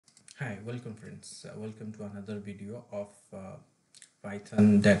Hi, welcome friends. Welcome to another video of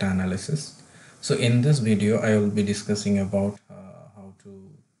Python data analysis. So in this video, I will be discussing about how to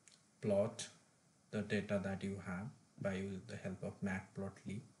plot the data that you have by the help of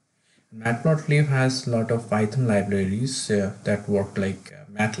Matplotlib. Matplotlib has a lot of Python libraries that work like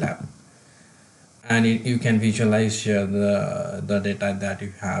MATLAB, and you can visualize the data that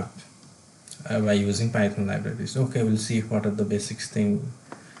you have by using Python libraries. Okay, we'll see what are the basics thing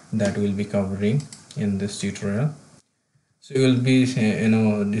that we'll be covering in this tutorial. So you will be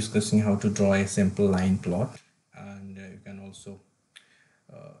discussing how to draw a simple line plot, and you can also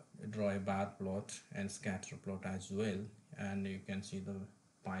draw a bar plot and scatter plot as well, and you can see the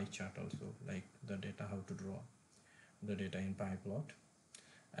pie chart also, like the data, how to draw the data in pie plot,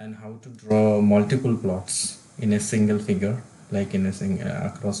 and how to draw multiple plots in a single figure, like in a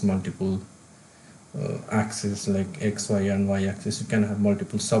across multiple axis like x, y and y axis. You can have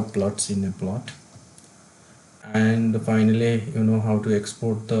multiple subplots in a plot, and finally you know how to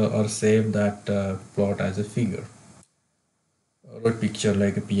export the or save that plot as a figure or a picture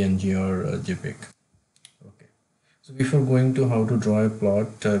like a png or a jpeg. Okay, so before going to how to draw a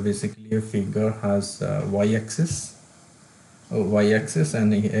plot, basically a figure has y-axis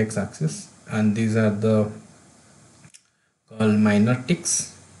and the x-axis, and these are the called minor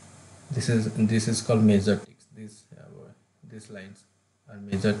ticks. This is called major ticks. These lines are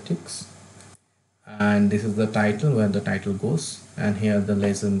major ticks, and this is the title, where the title goes, and here the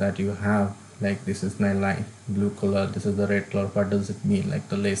lesson that you have, like this is my line, blue color, this is the red color. What does it mean? Like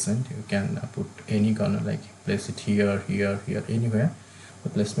the lesson, you can put any corner, like place it here, anywhere, the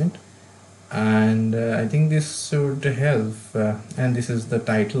placement. And I think this should help, and this is the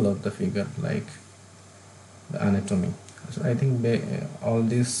title of the figure, like the anatomy. So I think all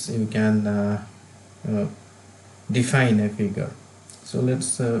this you can uh, define a figure. So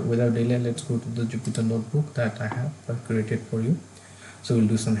let's without delay, let's go to the Jupyter notebook that I have created for you. So we'll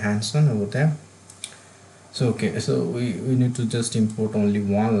do some hands-on over there. So okay, so we need to just import only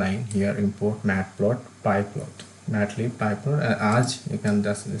one line here. Import matlib pyplot, as you can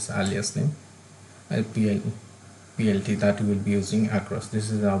just this alias name, plt that we will be using across. This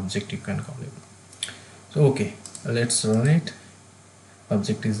is the object, you can call it. So okay, let's run it.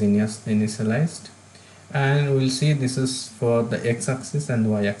 Object is initialized, and we'll see this is for the x-axis and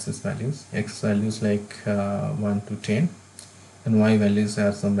y-axis values. X values like 1 to 10, and y values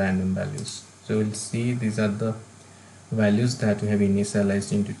are some random values. So we'll see these are the values that we have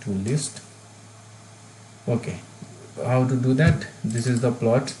initialized into toList. Okay, how to do that? This is the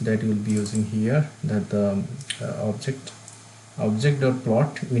plot that you will be using here, that the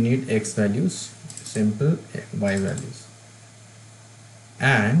object.plot, we need x values, simple y values,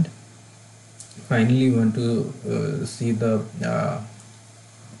 and finally you want to see the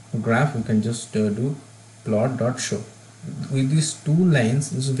graph. You can just do plot.show. With these two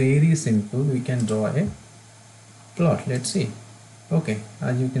lines, it's very simple, we can draw a plot. Let's see. Okay,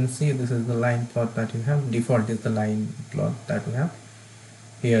 as you can see, this is the line plot that you have. Default is the line plot that we have.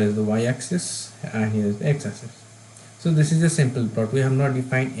 Here is the y-axis and here is the x-axis. So this is a simple plot. We have not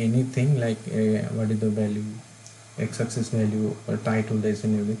defined anything like what is the value, x-axis value or title, days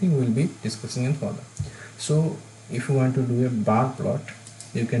and everything. We'll be discussing it further. So if you want to do a bar plot,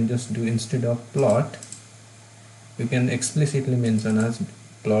 you can just do, instead of plot, you can explicitly mention as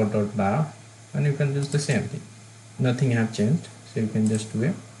plot.bar, and you can do the same thing. Nothing have changed, so you can just do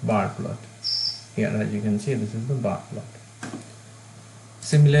a bar plot. Here, as you can see, this is the bar plot.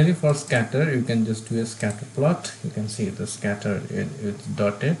 Similarly, for scatter, you can just do a scatter plot. You can see the scatter, it's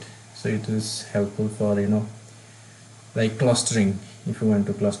dotted, so it is helpful for like clustering. If you want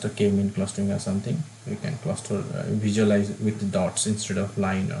to cluster k-mean clustering or something, you can cluster visualize with dots instead of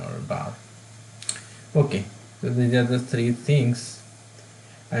line or bar. Okay, so these are the three things,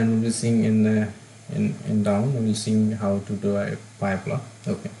 and we'll be seeing in down, we'll see how to do a pie plot.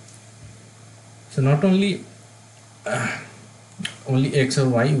 Okay, so not only only x or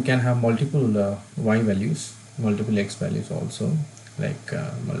y, you can have multiple y values, multiple x values also, like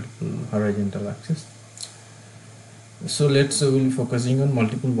multiple horizontal axis. So we'll be focusing on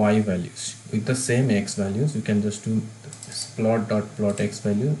multiple y values with the same x values. You can just do plot x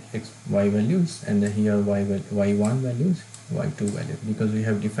value, x y values, and then here y1 values, y2 values, because we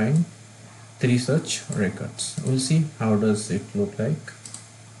have defined three such records. We'll see how does it look like.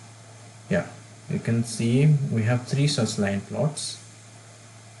 Yeah, you can see we have three such line plots.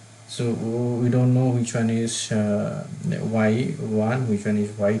 So we don't know which one is y1, which one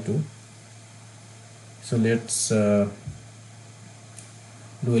is y2. So let's do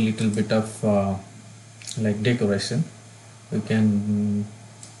a little bit of like decoration. We can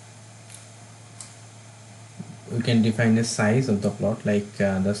we can define a size of the plot, like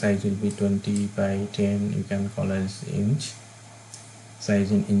the size will be 20 by 10, you can call as inch,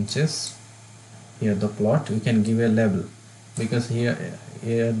 size in inches. Here the plot, we can give a label, because here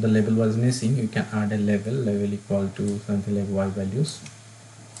the label was missing. You can add a label equal to something like y values,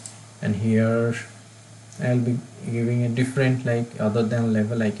 and here I'll be giving a different, like other than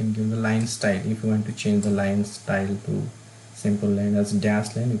label I can give the line style. If you want to change the line style to simple line as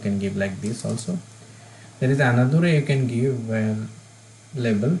dash line, you can give like this also. There is another way you can give a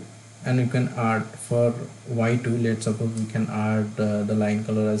label, and you can add for y2. Let's suppose we can add the line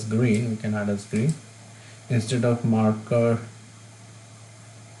color as green. We can add as green instead of marker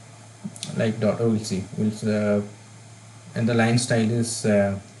like dot. We'll see. And the line style is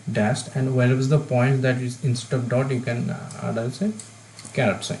dashed, and wherever is the point that is instead of dot, you can add as a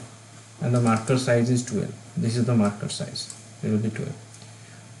caret sign, and the marker size is 12. This is the marker size. It will be 12.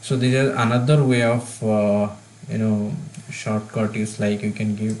 So this is another way of shortcut is like you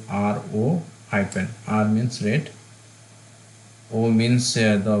can give RO hyphen. R means red, O means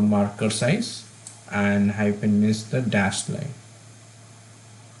the marker size, and hyphen means the dashed line,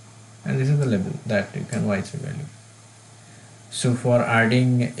 and this is the label that you can y3 value. So for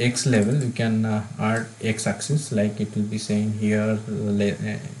adding x label, you can add x-axis, like it will be saying here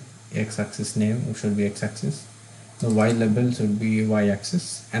the x-axis name should be x-axis, the y label should be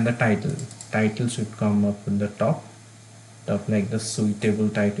y-axis, and the title should come up in the top like the suitable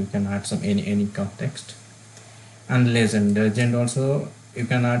title. You can add some any context, and legend also you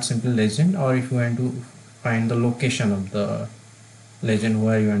can add simple legend, or if you want to find the location of the legend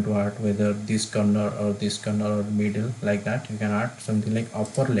where you want to add, whether this corner or middle, like that, you can add something like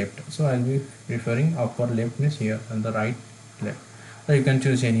upper left. So I'll be referring upper left means here, and the right left, or you can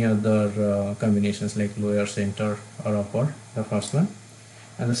choose any other combinations like lower, center, or upper, the first one,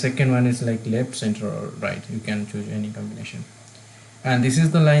 and the second one is like left, center, or right. You can choose any combination, and this is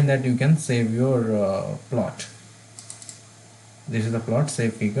the line that you can save your plot. This is the plot,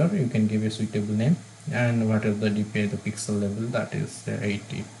 save figure. You can give a suitable name, and what is the DPI, the pixel level, that is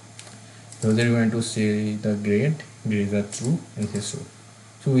 80. So there you want to see the grades are true and this is true.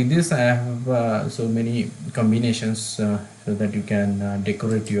 So with this I have so many combinations so that you can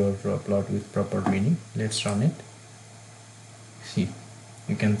decorate your plot with proper meaning. Let's run it. See,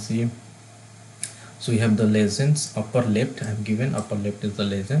 you can see, so we have the legends. Upper left I have given, upper left is the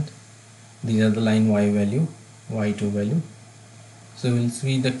legend. These are the line y value, y2 value. So we'll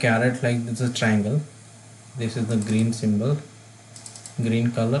see the caret, like this is a triangle. This is the green symbol,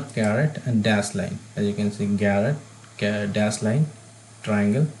 green color, caret, and dash line. As you can see, caret, dash line,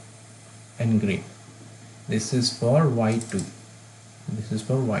 triangle, and green. This is for y2. This is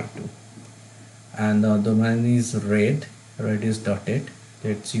for y2. And the other one is red. Red is dotted.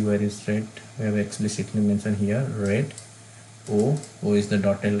 Let's see where is red. We have explicitly mentioned here red. O is the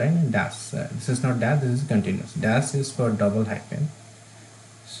dotted line, and dash. This is not dash, this is continuous. Dash is for double hyphen.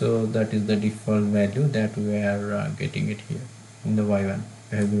 So that is the default value that we are getting it here in the y1.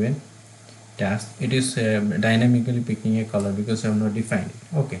 We have given dash. It is dynamically picking a color because I have not defined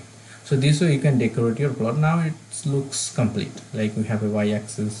it. Okay. So this way you can decorate your plot. Now it looks complete. Like we have a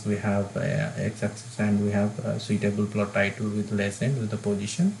y-axis, we have a x-axis, and we have a suitable plot title with legend, with the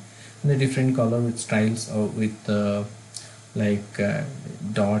position, and the different color with styles, or with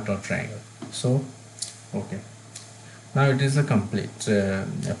dot or triangle. So okay, now it is a complete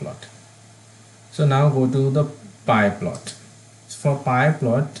plot. So now go to the pie plot. For pie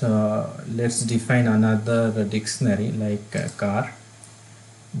plot, let's define another dictionary, like car.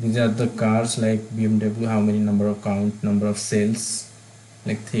 These are the cars, like BMW, how many number of sales,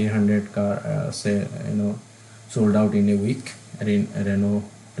 like 300 car sold out in a week. Renault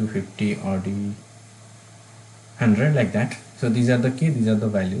 250, Audi 100, like that. So these are the key, these are the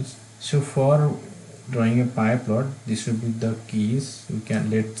values. So for drawing a pie plot, this should be the keys.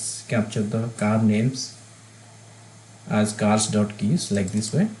 Let's capture the car names as cars.keys, like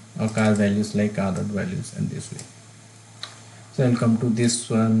this way, or car values like car.values, and this way. So I'll come to this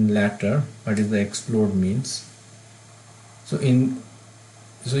one later. What is the explode means? So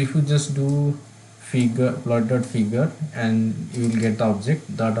if you just do figure plot.figure, and you will get the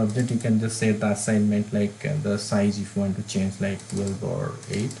object. That object you can just set the assignment, like the size if you want to change, like 12 or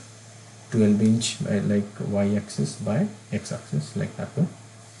 8, 12 inch by like y-axis by x-axis, like that one.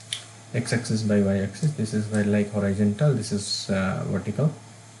 X-axis by y-axis. This is by like horizontal. This is vertical.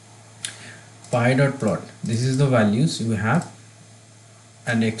 Pie.plot. This is the values you have.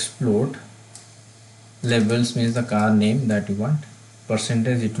 And explode labels means the car name that you want.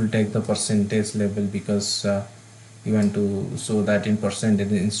 Percentage, it will take the percentage label because you want to show that in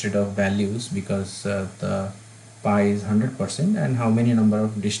percentage instead of values, because the pi is 100% and how many number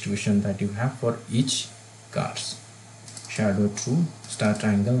of distribution that you have for each cars. Shadow true, star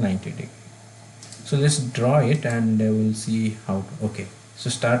triangle 90 degree. So let's draw it and we'll see how to, okay, so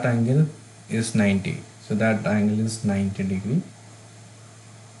star triangle is 90, so that angle is 90 degree,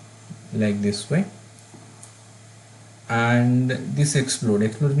 like this way. And this explode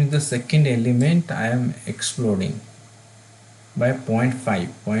means the second element I am exploding by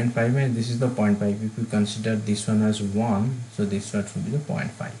 0.5 means this is the 0.5. if you consider this one as 1, so this one should be the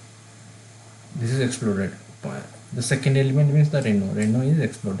 0.5. This is exploded. The second element means the Reno is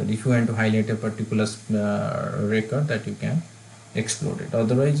exploded. If you want to highlight a particular record, that you can explode it.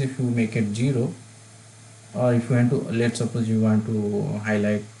 Otherwise, if you make it 0, or if you want to, let's suppose you want to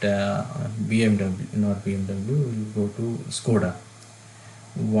highlight BMW, not BMW, we'll go to Skoda.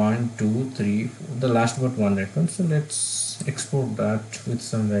 1, 2, 3, 4, the last but one record. So let's export that with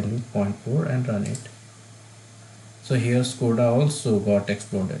some value 0.4 and run it. So here Skoda also got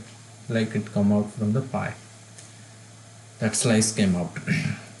exploded, like it come out from the pi. That slice came out.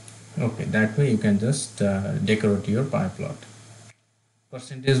 Okay, that way you can just decorate your pie plot.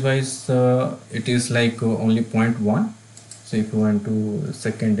 Percentage wise, it is like only 0.1. So if you want to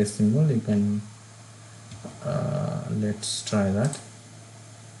second decimal, you can let's try that.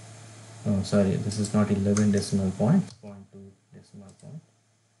 Oh, sorry, this is not 11 decimal point, 0.2 decimal point.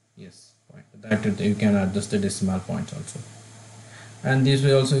 Yes, point. That you can adjust the decimal points also. And this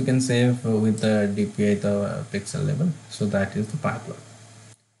way also you can save with the DPI, the pixel level. So that is the pie plot.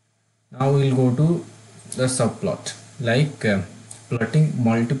 Now we'll go to the subplot, like plotting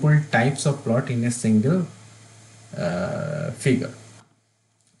multiple types of plot in a single figure.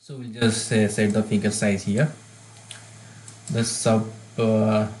 So we'll just set the figure size here. The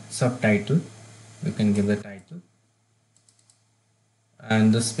subtitle, we can give the title,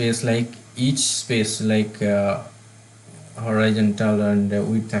 and the space, like each space, like horizontal and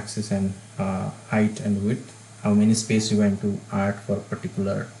width axis and height and width, how many space you want to add for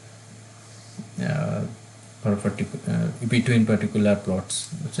particular between particular plots.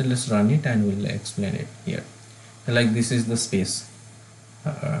 So let's run it and we'll explain it here. Like this is the space,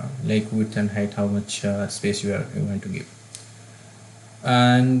 like width and height, how much space you want to give.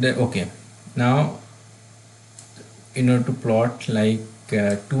 And okay, now in order to plot, like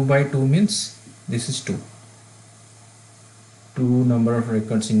 2 by 2 means this is 2 number of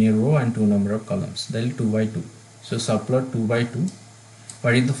records in a row and 2 number of columns, that is 2 by 2. So subplot 2 by 2.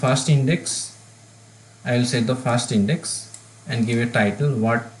 What is the first index? I will set the first index and give a title.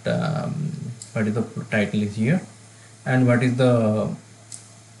 What is the title is here, and what is the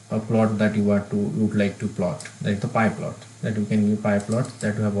plot that you would like to plot, that is the pie plot. That you can give pie plot,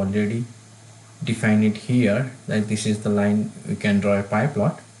 that you have already defined it here, that this is the line you can draw a pie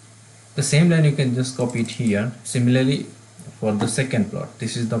plot. The same line you can just copy it here. Similarly for the second plot,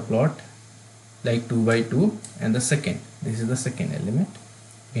 this is the plot like 2 by 2, and the second, this is the second element.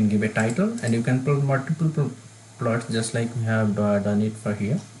 You can give a title and you can plot multiple plots just like we have done it for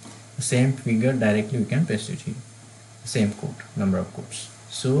here. The same figure directly we can paste it here, same code, number of codes.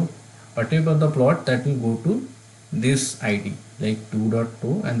 So whatever the plot, that will go to this ID, like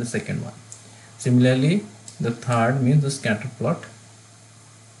 2.2 and the second one. Similarly the third means the scatter plot.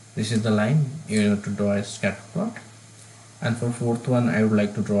 This is the line you have to draw a scatter plot. And for fourth one, I would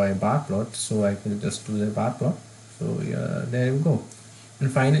like to draw a bar plot, so I will just do the bar plot. So there you go.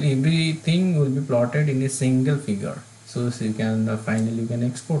 And finally everything will be plotted in a single figure. So you can finally you can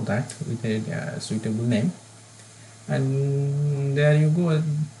export that with a suitable name, and there you go.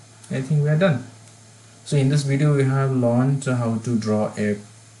 I think we are done. So in this video we have learned how to draw a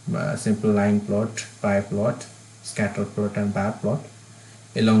simple line plot, pie plot, scatter plot and bar plot,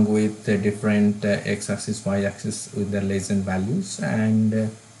 along with different x-axis, y-axis with their legend values,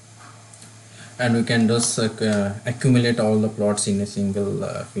 and we can just accumulate all the plots in a single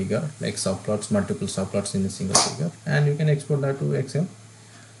figure, like subplots, multiple subplots in a single figure, and you can export that to Excel.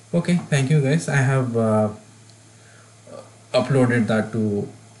 Okay, thank you guys. I have uploaded that to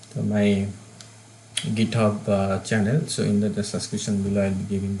my GitHub channel. So in the description below I'll be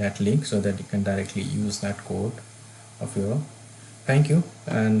giving that link so that you can directly use that code of your own. Thank you,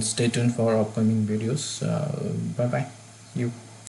 and stay tuned for upcoming videos. Bye bye. See you.